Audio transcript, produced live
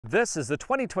This is the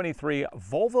 2023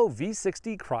 Volvo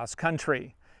V60 Cross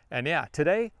Country. And yeah,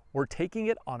 today we're taking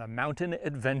it on a mountain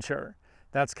adventure.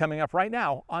 That's coming up right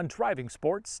now on Driving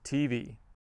Sports TV.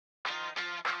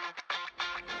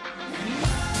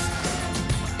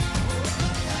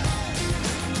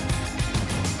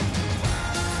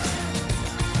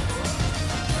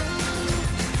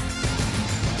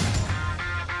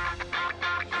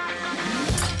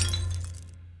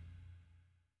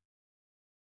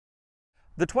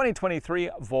 The 2023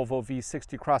 Volvo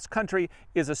V60 Cross Country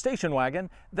is a station wagon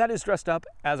that is dressed up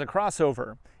as a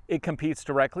crossover. It competes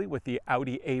directly with the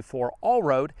Audi A4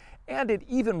 Allroad, and it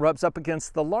even rubs up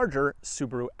against the larger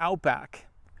Subaru Outback.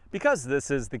 Because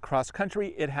this is the Cross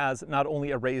Country, it has not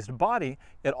only a raised body,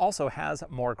 it also has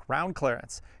more ground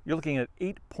clearance. You're looking at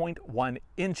 8.1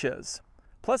 inches.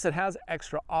 Plus it has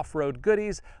extra off-road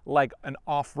goodies like an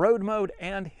off-road mode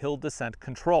and hill descent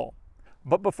control.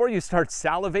 But before you start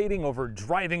salivating over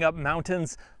driving up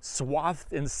mountains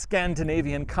swathed in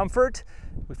Scandinavian comfort,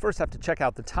 we first have to check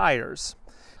out the tires.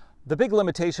 The big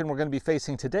limitation we're going to be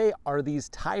facing today are these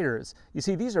tires. You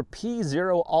see, these are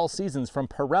P0 All Seasons from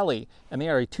Pirelli, and they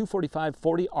are a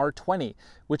 245/40 R20,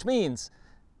 which means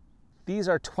these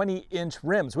are 20-inch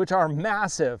rims, which are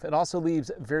massive. It also leaves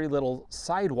very little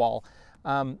sidewall.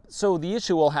 So the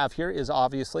issue we'll have here is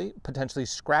obviously potentially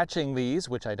scratching these,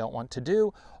 which I don't want to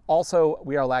do. Also,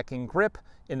 we are lacking grip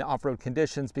in off-road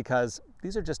conditions because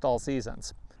these are just all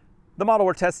seasons. The model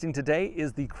we're testing today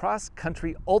is the Cross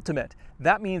Country Ultimate.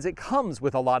 That means it comes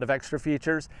with a lot of extra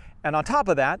features, and on top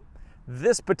of that,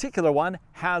 this particular one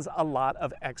has a lot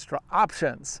of extra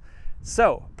options.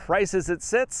 So, price as it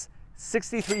sits,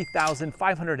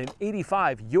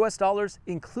 $63,585 US,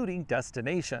 including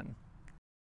destination.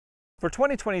 For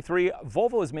 2023,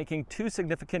 Volvo is making two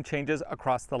significant changes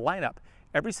across the lineup.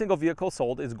 Every single vehicle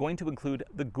sold is going to include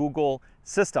the Google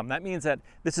system. That means that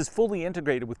this is fully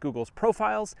integrated with Google's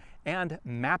profiles and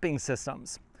mapping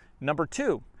systems. Number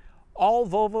two, all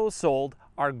Volvos sold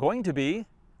are going to be,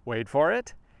 wait for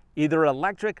it, either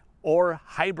electric or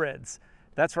hybrids.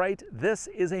 That's right, this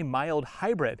is a mild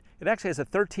hybrid. It actually has a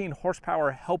 13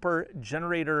 horsepower helper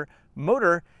generator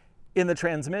motor in the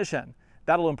transmission.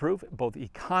 That'll improve both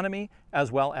economy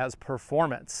as well as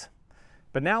performance.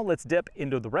 But now let's dip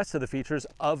into the rest of the features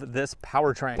of this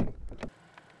powertrain.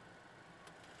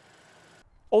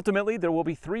 Ultimately, there will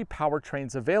be three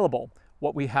powertrains available.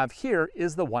 What we have here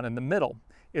is the one in the middle.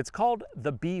 It's called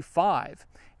the B5,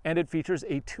 and it features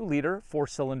a 2-liter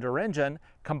 4-cylinder engine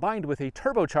combined with a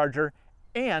turbocharger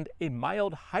and a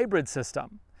mild hybrid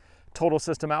system. Total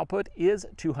system output is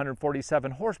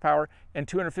 247 horsepower and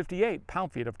 258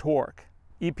 pound-feet of torque.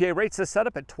 EPA rates this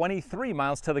setup at 23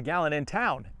 miles to the gallon in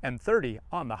town and 30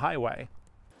 on the highway.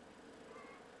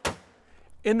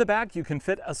 In the back, you can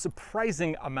fit a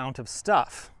surprising amount of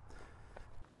stuff.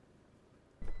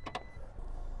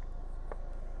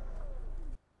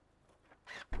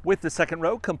 With the second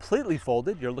row completely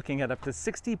folded, you're looking at up to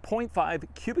 60.5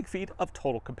 cubic feet of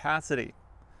total capacity.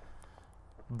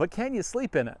 But can you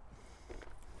sleep in it?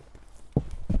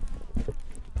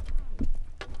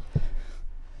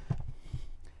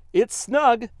 It's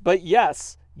snug, but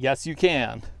yes you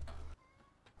can.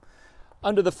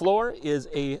 Under the floor is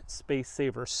a space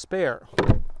saver spare.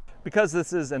 Because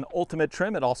this is an Ultimate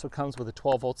trim, it also comes with a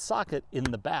 12-volt socket in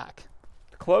the back.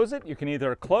 To close it, you can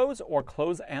either close or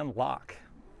close and lock.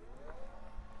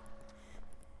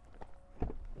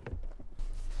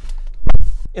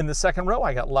 In the second row,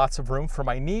 I got lots of room for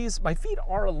my knees. My feet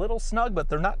are a little snug, but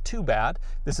they're not too bad.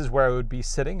 This is where I would be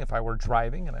sitting if I were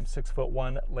driving, and I'm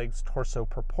 6'1", legs torso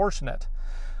proportionate.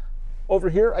 Over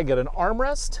here, I get an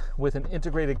armrest with an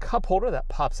integrated cup holder that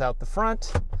pops out the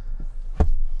front.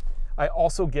 I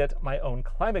also get my own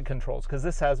climate controls because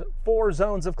this has 4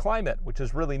 zones of climate, which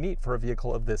is really neat for a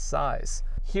vehicle of this size.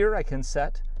 Here I can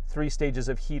set 3 stages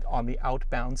of heat on the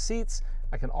outbound seats.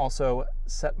 I can also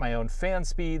set my own fan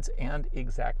speeds and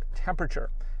exact temperature.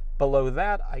 Below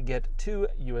that, I get 2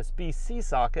 USB-C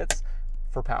sockets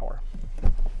for power.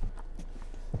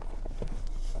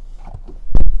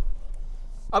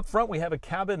 Up front, we have a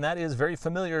cabin that is very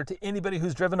familiar to anybody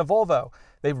who's driven a Volvo.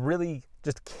 They've really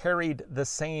just carried the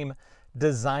same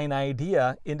design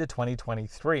idea into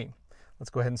 2023. Let's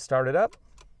go ahead and start it up.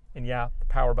 And yeah, the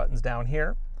power button's down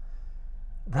here.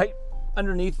 Right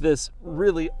underneath this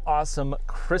really awesome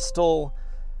crystal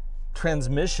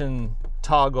transmission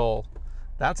toggle.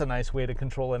 That's a nice way to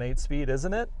control an 8-speed,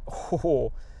 isn't it?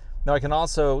 Oh. Now I can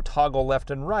also toggle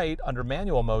left and right under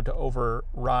manual mode to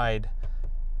override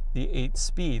the 8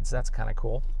 speeds. That's kind of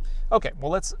cool. Okay,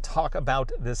 well, let's talk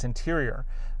about this interior.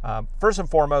 First and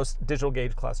foremost, digital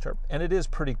gauge cluster, and it is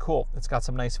pretty cool. It's got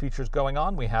some nice features going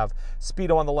on. We have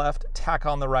speedo on the left, tach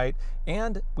on the right,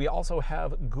 and we also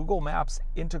have Google Maps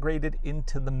integrated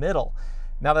into the middle.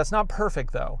 Now that's not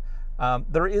perfect though.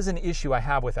 There is an issue I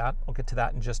have with that. I'll get to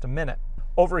that in just a minute.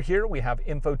 Over here we have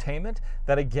infotainment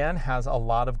that again has a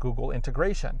lot of Google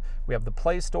integration. We have the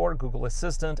Play Store, Google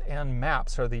Assistant, and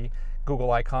Maps are the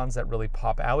Google icons that really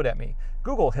pop out at me.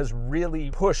 Google has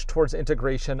really pushed towards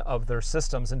integration of their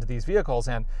systems into these vehicles,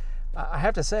 and I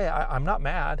have to say, I'm not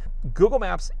mad. Google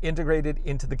Maps integrated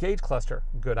into the gauge cluster,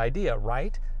 good idea,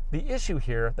 right? The issue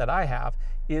here that I have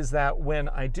is that when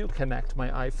I do connect my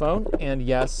iPhone, and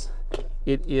yes,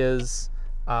 it is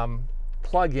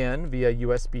plug in via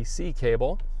USB-C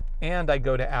cable, and I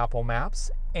go to Apple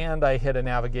Maps, and I hit a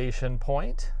navigation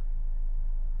point,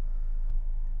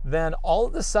 then all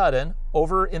of a sudden,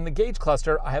 over in the gauge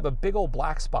cluster, I have a big old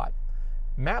black spot.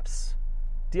 Maps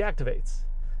deactivates.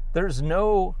 There's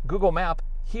no Google Map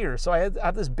here, so I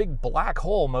have this big black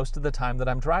hole most of the time that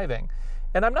I'm driving.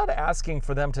 And I'm not asking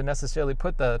for them to necessarily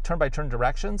put the turn-by-turn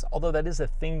directions, although that is a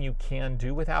thing you can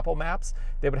do with Apple Maps.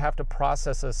 They would have to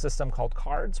process a system called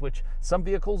cards, which some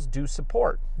vehicles do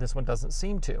support. This one doesn't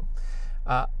seem to.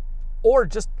 Or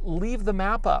just leave the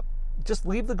map up. Just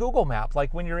leave the Google Map,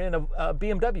 like when you're in a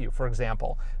BMW, for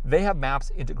example. They have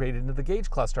maps integrated into the gauge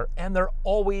cluster, and they're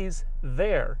always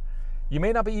there. You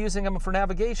may not be using them for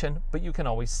navigation, but you can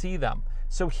always see them.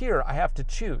 So here I have to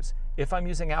choose. If I'm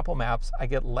using Apple Maps, I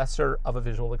get lesser of a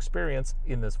visual experience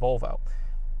in this Volvo.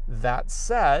 That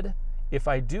said, if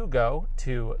I do go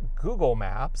to Google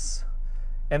Maps,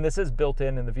 and this is built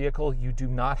in the vehicle, you do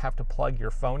not have to plug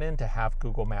your phone in to have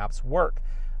Google Maps work.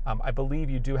 I believe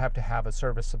you do have to have a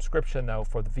service subscription though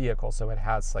for the vehicle, so it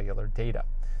has cellular data.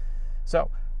 So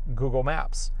Google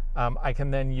Maps, I can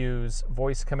then use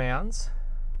voice commands,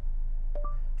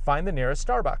 find the nearest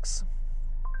Starbucks.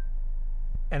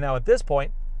 And now at this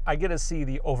point, I get to see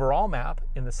the overall map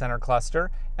in the center cluster,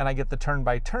 and I get the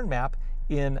turn-by-turn map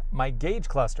in my gauge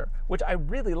cluster, which I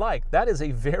really like. That is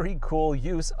a very cool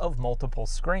use of multiple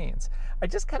screens. I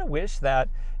just kind of wish that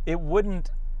it wouldn't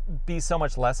be so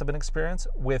much less of an experience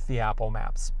with the Apple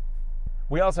Maps.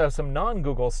 We also have some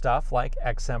non-Google stuff like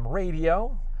XM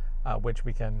radio, which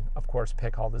we can of course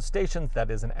pick all the stations. That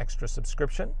is an extra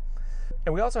subscription.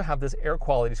 And we also have this air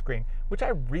quality screen, which I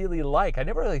really like. I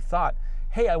never really thought,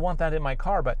 hey, I want that in my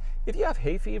car, but if you have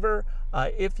hay fever,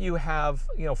 if you have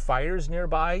fires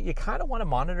nearby, you kind of want to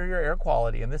monitor your air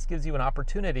quality, and this gives you an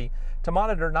opportunity to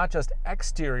monitor not just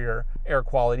exterior air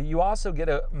quality, you also get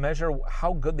to measure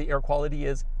how good the air quality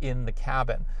is in the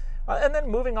cabin. And then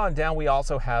moving on down, we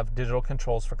also have digital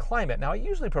controls for climate. Now I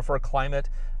usually prefer climate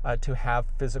to have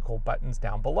physical buttons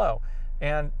down below.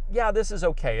 And yeah, this is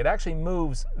okay. It actually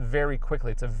moves very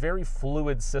quickly. It's a very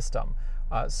fluid system.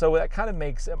 So that kind of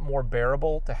makes it more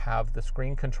bearable to have the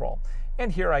screen control.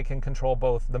 And here I can control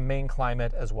both the main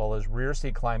climate as well as rear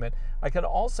seat climate. I can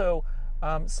also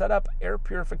set up air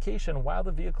purification while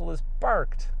the vehicle is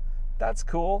parked. That's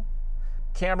cool.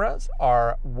 Cameras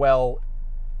are well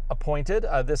appointed.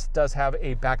 This does have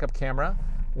a backup camera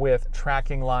with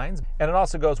tracking lines, and it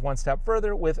also goes one step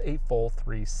further with a full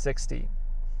 360.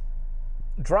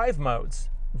 Drive modes.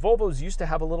 Volvos used to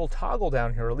have a little toggle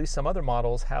down here, or at least some other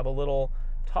models have a little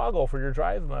toggle for your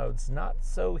drive modes. Not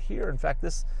so here. In fact,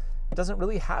 this doesn't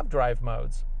really have drive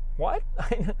modes. What?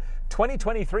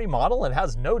 2023 model and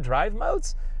has no drive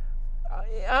modes?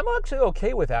 I'm actually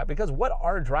okay with that, because what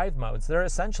are drive modes? They're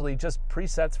essentially just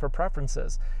presets for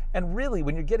preferences. And really,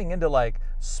 when you're getting into like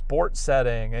sport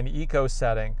setting and eco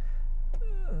setting,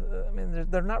 I mean,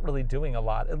 they're not really doing a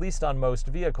lot, at least on most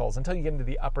vehicles, until you get into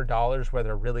the upper dollars where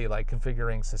they're really like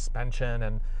configuring suspension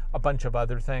and a bunch of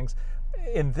other things.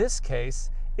 In this case,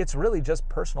 it's really just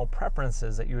personal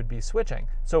preferences that you would be switching.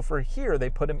 So for here, they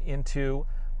put them into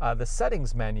the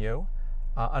settings menu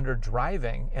under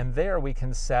driving, and there we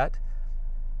can set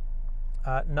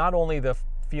not only the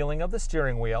feeling of the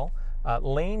steering wheel,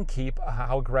 lane keep,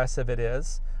 how aggressive it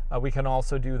is. We can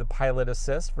also do the pilot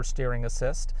assist for steering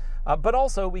assist, but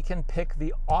also we can pick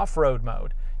the off-road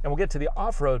mode. And we'll get to the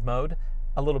off-road mode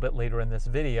a little bit later in this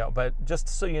video, but just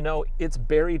so you know, it's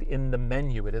buried in the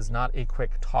menu. It is not a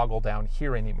quick toggle down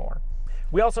here anymore.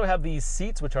 We also have these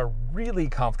seats, which are really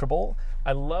comfortable.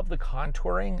 I love the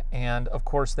contouring, and of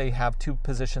course they have two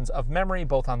positions of memory,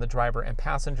 both on the driver and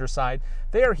passenger side.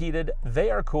 They are heated, they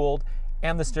are cooled,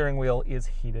 and the steering wheel is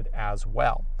heated as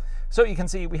well. So you can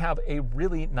see we have a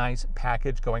really nice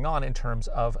package going on in terms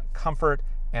of comfort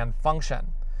and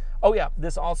function. Oh yeah,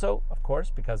 this also, of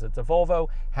course, because it's a Volvo,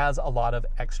 has a lot of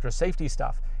extra safety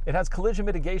stuff. It has collision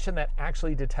mitigation that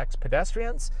actually detects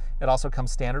pedestrians. It also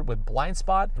comes standard with blind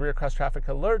spot, rear cross traffic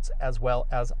alerts, as well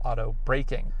as auto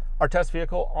braking. Our test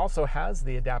vehicle also has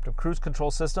the adaptive cruise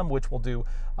control system, which will do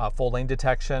full lane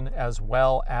detection, as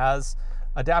well as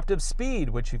adaptive speed,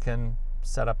 which you can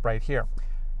set up right here.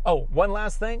 Oh, one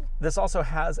last thing. This also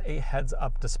has a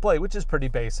heads-up display, which is pretty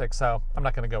basic, so I'm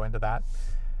not going to go into that.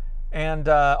 And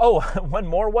one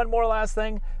more last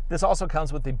thing. This also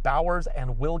comes with the Bowers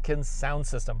and Wilkins sound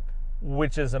system,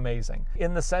 which is amazing.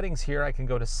 In the settings here, I can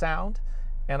go to sound,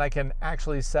 and I can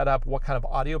actually set up what kind of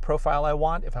audio profile I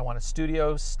want, if I want a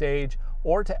studio, stage,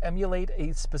 or to emulate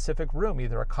a specific room,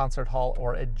 either a concert hall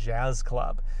or a jazz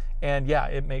club. And yeah,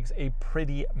 it makes a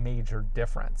pretty major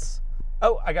difference.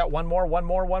 Oh, I got one more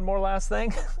last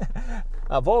thing.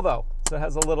 Volvo, so it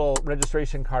has a little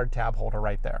registration card tab holder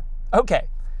right there. Okay,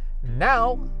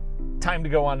 now time to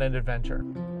go on an adventure.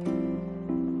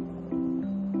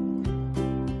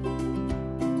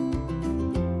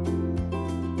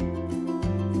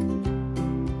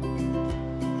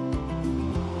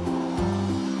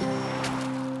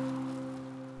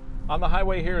 On the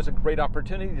highway here is a great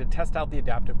opportunity to test out the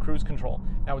adaptive cruise control.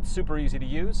 Now it's super easy to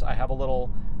use. I have a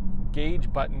little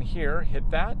gauge button here, hit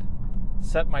that,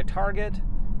 set my target,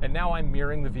 and now I'm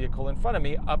mirroring the vehicle in front of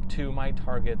me up to my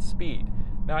target speed.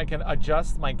 Now I can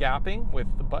adjust my gapping with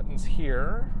the buttons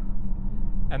here,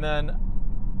 and then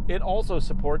it also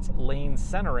supports lane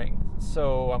centering.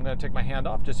 So I'm going to take my hand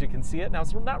off just so you can see it. Now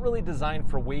it's not really designed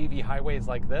for wavy highways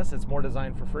like this, it's more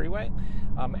designed for freeway.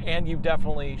 And you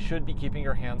definitely should be keeping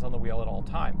your hands on the wheel at all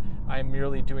time. I am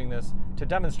merely doing this to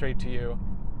demonstrate to you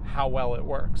how well it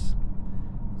works.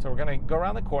 So we're going to go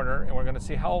around the corner and we're going to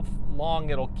see how long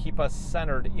it'll keep us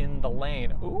centered in the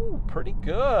lane. Ooh, pretty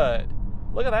good.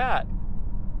 Look at that.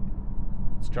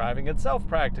 It's driving itself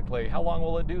practically. How long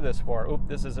will it do this for? Oop,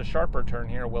 this is a sharper turn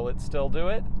here. Will it still do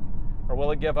it? Or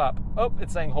will it give up? Oh,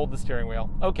 it's saying hold the steering wheel.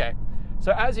 Okay,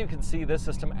 so as you can see, this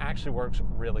system actually works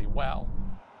really well.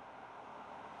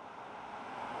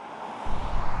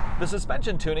 The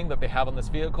suspension tuning that they have on this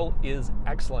vehicle is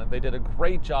excellent. They did a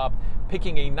great job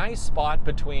picking a nice spot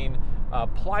between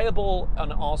pliable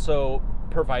and also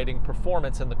providing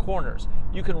performance in the corners.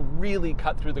 You can really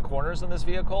cut through the corners in this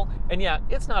vehicle, and yeah,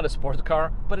 it's not a sports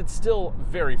car, but it's still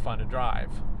very fun to drive.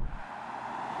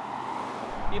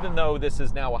 Even though this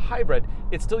is now a hybrid,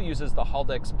 it still uses the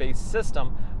Haldex-based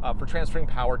system for transferring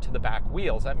power to the back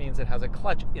wheels. That means it has a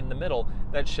clutch in the middle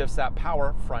that shifts that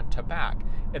power front to back.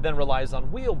 It then relies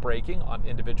on wheel braking on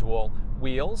individual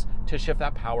wheels to shift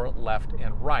that power left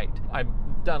and right. I've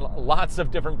done lots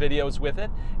of different videos with it,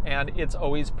 and it's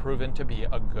always proven to be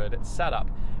a good setup.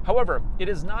 However, it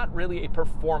is not really a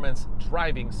performance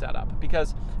driving setup,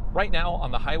 because right now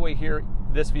on the highway here,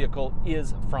 this vehicle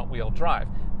is front-wheel drive.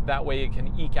 That way it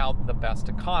can eke out the best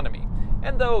economy.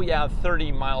 And though, yeah,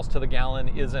 30 miles to the gallon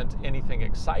isn't anything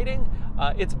exciting,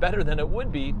 it's better than it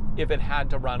would be if it had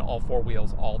to run all four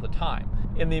wheels all the time.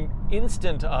 In the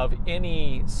instant of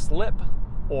any slip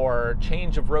or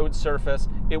change of road surface,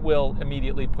 it will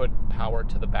immediately put power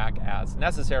to the back as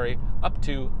necessary, up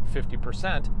to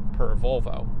 50% per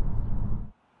Volvo.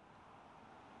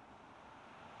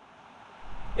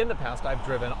 In the past, I've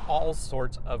driven all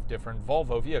sorts of different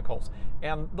Volvo vehicles,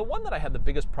 and the one that I had the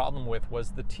biggest problem with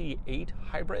was the T8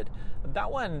 hybrid. That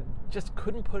one just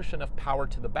couldn't push enough power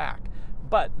to the back,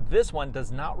 but this one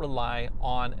does not rely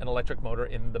on an electric motor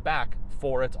in the back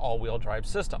for its all-wheel drive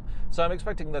system. So I'm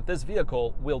expecting that this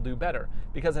vehicle will do better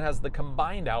because it has the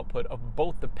combined output of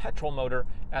both the petrol motor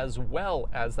as well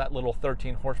as that little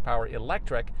 13 horsepower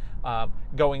electric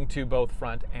going to both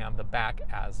front and the back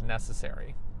as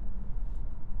necessary.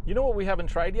 You know what we haven't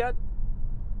tried yet?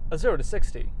 A 0 to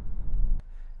 60.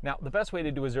 Now, the best way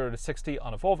to do a 0 to 60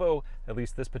 on a Volvo, at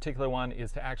least this particular one,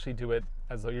 is to actually do it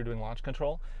as though you're doing launch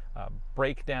control.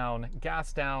 Brake down,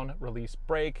 gas down, release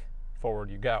brake, forward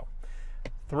you go.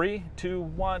 3, 2,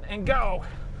 1, and go!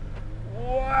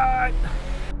 What?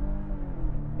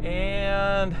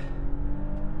 And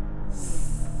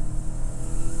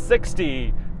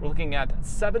 60. We're looking at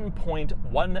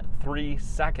 7.13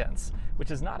 seconds, which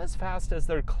is not as fast as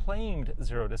their claimed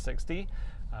 0 to 60,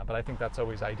 but I think that's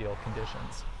always ideal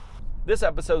conditions. This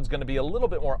episode is going to be a little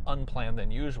bit more unplanned than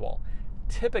usual.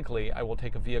 Typically, I will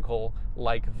take a vehicle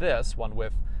like this, one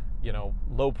with,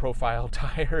 low profile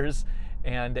tires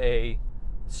and a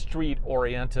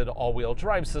street-oriented all-wheel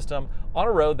drive system on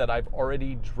a road that I've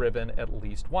already driven at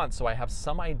least once, so I have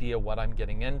some idea what I'm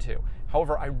getting into.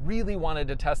 However, I really wanted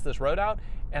to test this road out,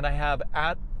 and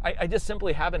I just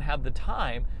simply haven't had the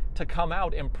time to come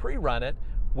out and pre-run it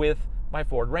with my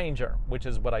Ford Ranger, which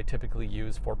is what I typically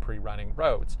use for pre-running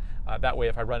roads. That way,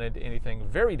 if I run into anything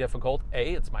very difficult,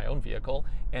 A, it's my own vehicle,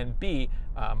 and B,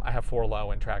 I have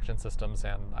 4-low and traction systems,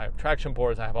 and I have traction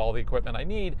boards, I have all the equipment I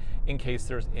need in case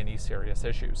there's any serious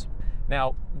issues.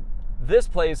 Now, this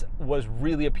place was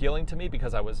really appealing to me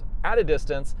because I was at a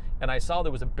distance and I saw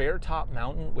there was a bare top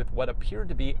mountain with what appeared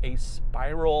to be a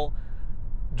spiral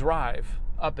drive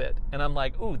up it. And I'm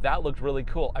like, ooh, that looked really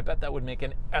cool. I bet that would make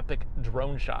an epic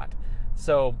drone shot.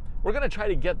 So we're gonna try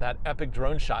to get that epic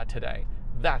drone shot today.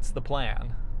 That's the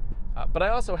plan. But I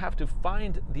also have to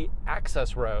find the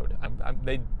access road.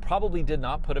 They probably did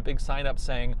not put a big sign up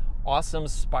saying, awesome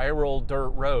spiral dirt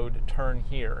road, turn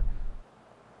here.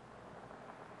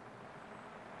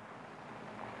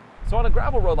 So on a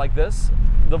gravel road like this,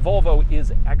 the Volvo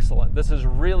is excellent. This is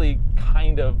really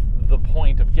kind of the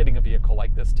point of getting a vehicle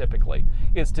like this typically,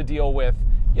 is to deal with,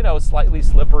 you know, slightly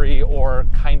slippery or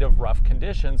kind of rough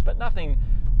conditions, but nothing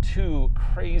too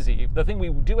crazy. The thing we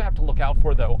do have to look out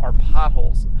for though are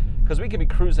potholes, because we can be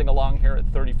cruising along here at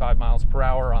 35 miles per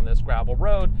hour on this gravel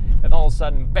road, and all of a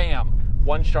sudden, bam,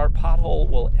 one sharp pothole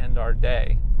will end our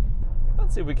day.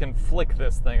 Let's see if we can flick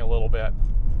this thing a little bit.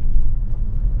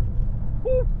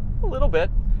 Woo. A little bit.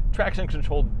 Traction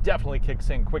control definitely kicks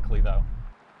in quickly though.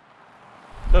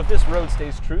 So if this road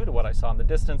stays true to what I saw in the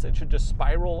distance, it should just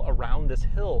spiral around this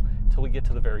hill till we get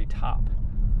to the very top.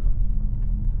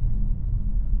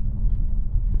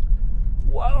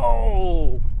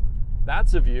 Whoa!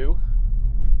 That's a view.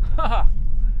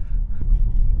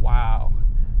 Wow.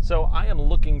 So I am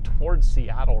looking towards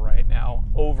Seattle right now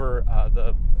over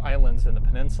the islands in the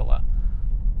peninsula.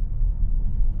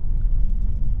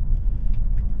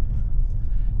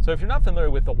 So if you're not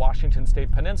familiar with the Washington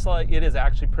State Peninsula, it is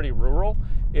actually pretty rural.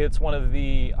 It's one of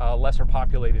the lesser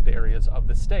populated areas of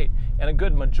the state. And a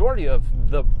good majority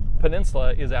of the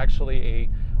peninsula is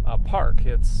actually a park.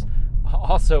 It's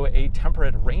also a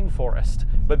temperate rainforest.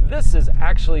 But this is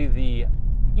actually the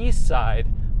east side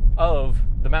of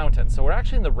the mountain. So we're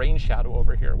actually in the rain shadow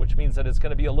over here, which means that it's going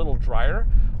to be a little drier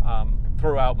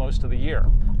throughout most of the year.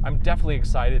 I'm definitely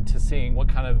excited to seeing what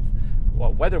kind of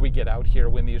weather we get out here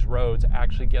when these roads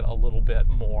actually get a little bit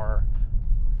more,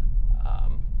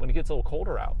 when it gets a little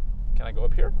colder out. Can I go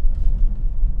up here?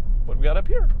 What do we got up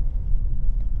here?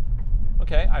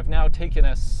 Okay, I've now taken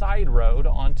a side road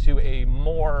onto a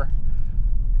more,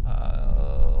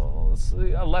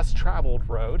 a less traveled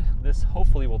road. This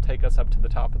hopefully will take us up to the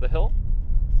top of the hill.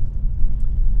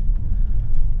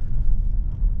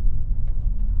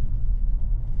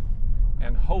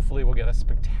 And hopefully we'll get a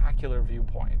spectacular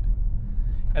viewpoint.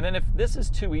 And then if this is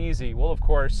too easy, we'll of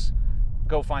course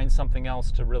go find something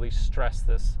else to really stress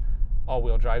this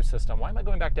all-wheel drive system. Why am I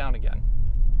going back down again?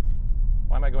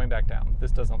 Why am I going back down?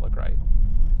 This doesn't look right.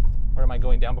 Or am I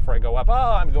going down before I go up? Oh,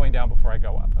 I'm going down before I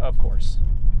go up, of course.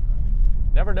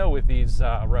 Never know with these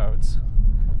roads.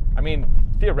 I mean,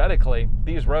 theoretically,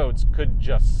 these roads could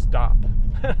just stop.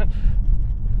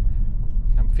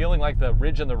 I'm feeling like the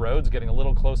ridge in the road's getting a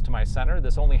little close to my center.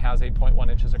 This only has 8.1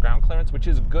 inches of ground clearance, which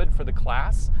is good for the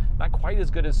class. Not quite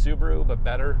as good as Subaru, but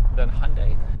better than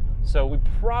Hyundai. So we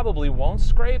probably won't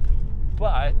scrape,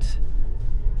 but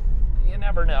you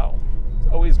never know. It's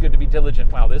always good to be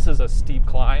diligent. Wow, this is a steep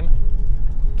climb.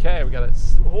 Okay, we got a,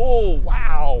 oh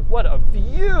wow, what a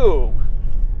view.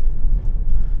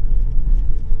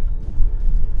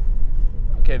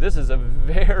 Okay, this is a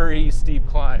very steep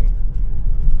climb.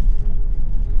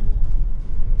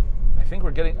 I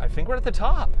think we're at the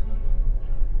top.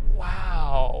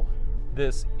 Wow,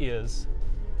 this is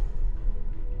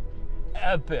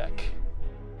epic.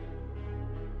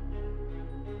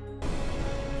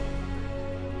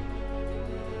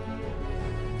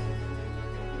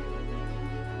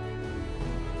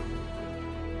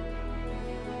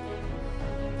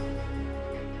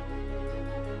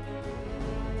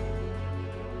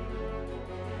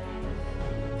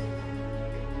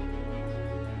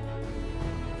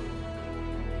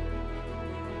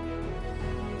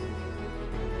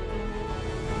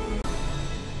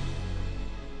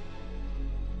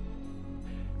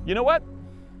 You know what?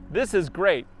 This is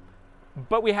great,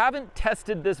 but we haven't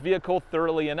tested this vehicle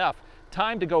thoroughly enough.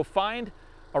 Time to go find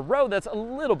a road that's a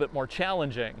little bit more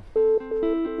challenging.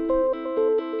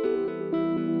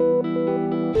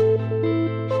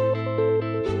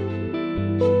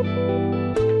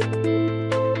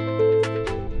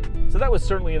 So that was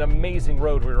certainly an amazing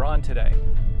road we were on today.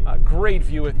 A great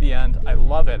view at the end. I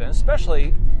love it, and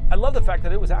especially I love the fact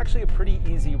that it was actually a pretty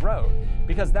easy road,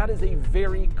 because that is a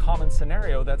very common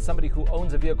scenario that somebody who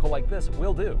owns a vehicle like this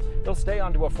will do. They'll stay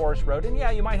onto a forest road, and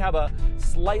yeah, you might have a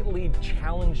slightly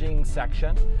challenging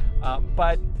section,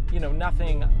 but you know,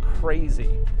 nothing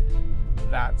crazy.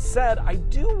 That said, I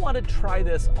do want to try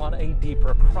this on a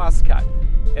deeper crosscut.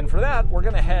 And for that, we're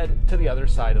going to head to the other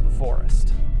side of the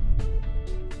forest.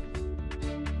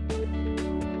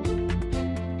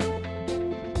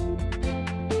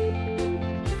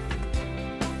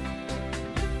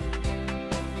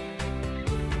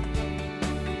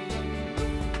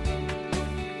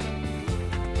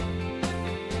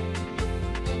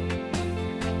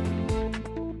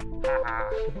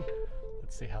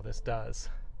 Let's see how this does.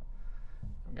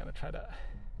 I'm gonna try to,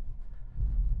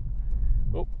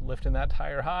 lifting that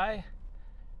tire high.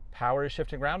 Power is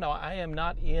shifting around. Now I am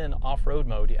not in off-road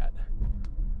mode yet.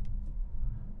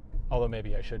 Although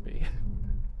maybe I should be.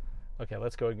 Okay,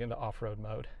 let's go into off-road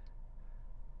mode.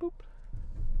 Boop.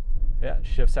 Yeah,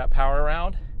 shifts that power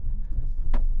around.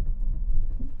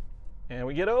 And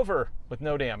we get over with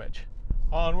no damage.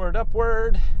 Onward,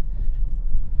 upward.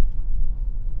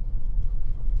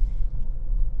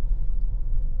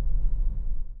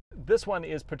 This one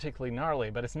is particularly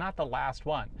gnarly, but it's not the last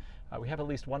one. We have at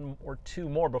least one or two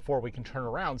more before we can turn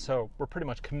around, so we're pretty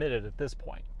much committed at this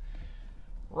point.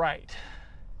 Right.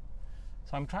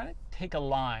 So I'm trying to take a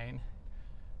line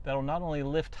that'll not only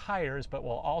lift tires, but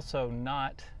will also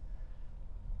not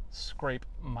scrape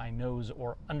my nose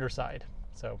or underside.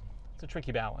 So it's a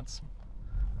tricky balance.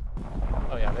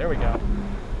 Oh yeah, there we go.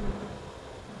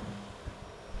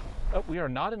 Oh, we are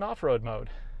not in off-road mode.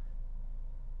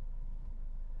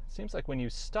 Seems like when you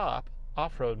stop,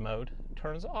 off-road mode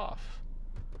turns off.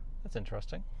 That's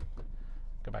interesting.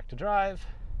 Go back to drive.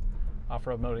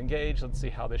 Off-road mode engaged. Let's see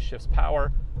how this shifts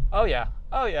power. Oh yeah,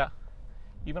 oh yeah.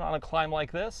 Even on a climb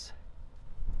like this,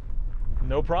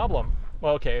 no problem.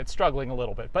 Well, okay, it's struggling a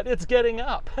little bit, but it's getting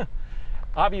up.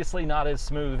 Obviously not as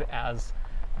smooth as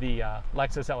the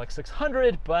Lexus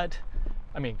LX600, but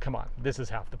I mean, come on, this is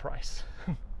half the price.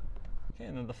 Okay,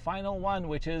 and then the final one,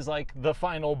 which is like the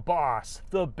final boss,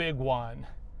 the big one.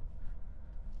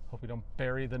 Hope we don't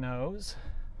bury the nose.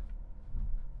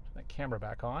 Turn that camera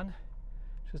back on.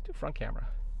 Just do front camera.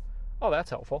 Oh, that's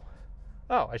helpful.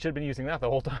 Oh, I should have been using that the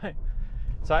whole time.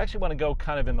 So I actually want to go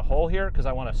kind of in the hole here because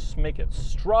I want to make it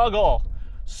struggle.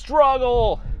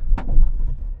 Struggle!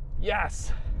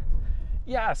 Yes!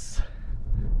 Yes!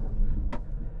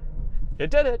 It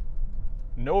did it.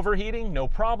 No overheating, no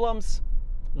problems.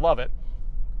 Love it.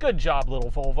 Good job,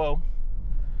 little Volvo.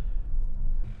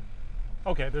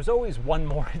 Okay, there's always one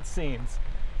more, it seems.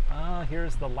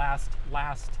 Here's the last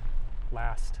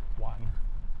one.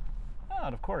 Oh,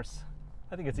 and of course,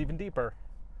 I think it's even deeper.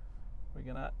 We're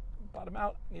gonna bottom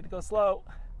out, need to go slow.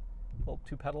 A little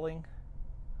two pedaling.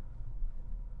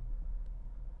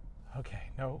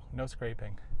 Okay, no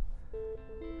scraping.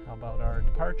 How about our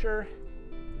departure?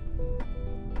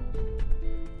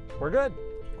 We're good.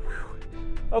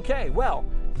 Okay, well,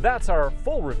 that's our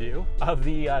full review of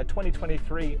the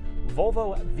 2023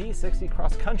 Volvo V60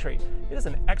 Cross Country. It is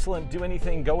an excellent do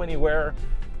anything, go anywhere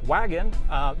wagon.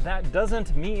 That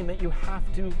doesn't mean that you have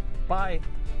to buy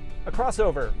a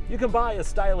crossover. You can buy a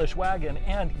stylish wagon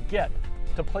and get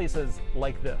to places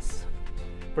like this.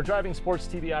 For Driving Sports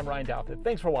TV, I'm Ryan Douthit.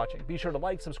 Thanks for watching. Be sure to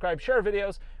like, subscribe, share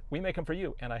videos. We make them for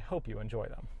you, and I hope you enjoy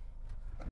them.